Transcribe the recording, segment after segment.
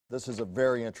This is a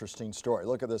very interesting story.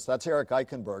 Look at this. That's Eric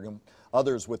Eichenberg and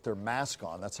others with their mask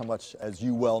on. That's how much, as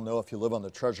you well know, if you live on the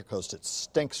Treasure Coast, it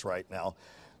stinks right now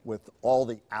with all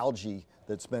the algae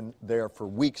that's been there for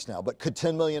weeks now. But could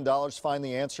 $10 million find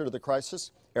the answer to the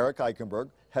crisis? Eric Eichenberg,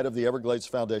 head of the Everglades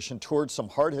Foundation, toured some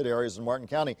hard-hit areas in Martin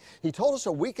County. He told us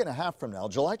a week and a half from now,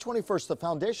 July 21st, the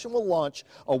foundation will launch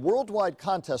a worldwide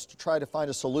contest to try to find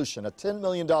a solution. A $10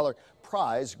 million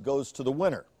prize goes to the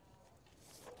winner.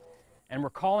 And we're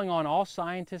calling on all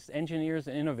scientists, engineers,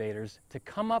 and innovators to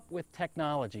come up with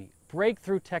technology,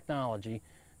 breakthrough technology,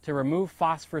 to remove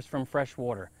phosphorus from fresh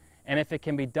water. And if it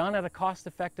can be done at a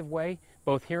cost-effective way,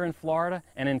 both here in Florida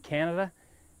and in Canada,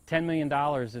 $10 million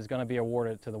is going to be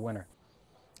awarded to the winner.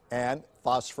 And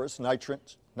phosphorus,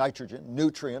 nitrogen,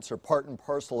 nutrients are part and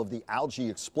parcel of the algae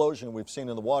explosion we've seen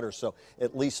in the water. So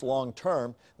at least long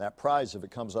term, that prize, if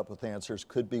it comes up with answers,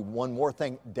 could be one more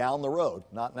thing down the road,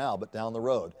 not now, but down the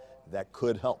road, that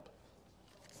could help.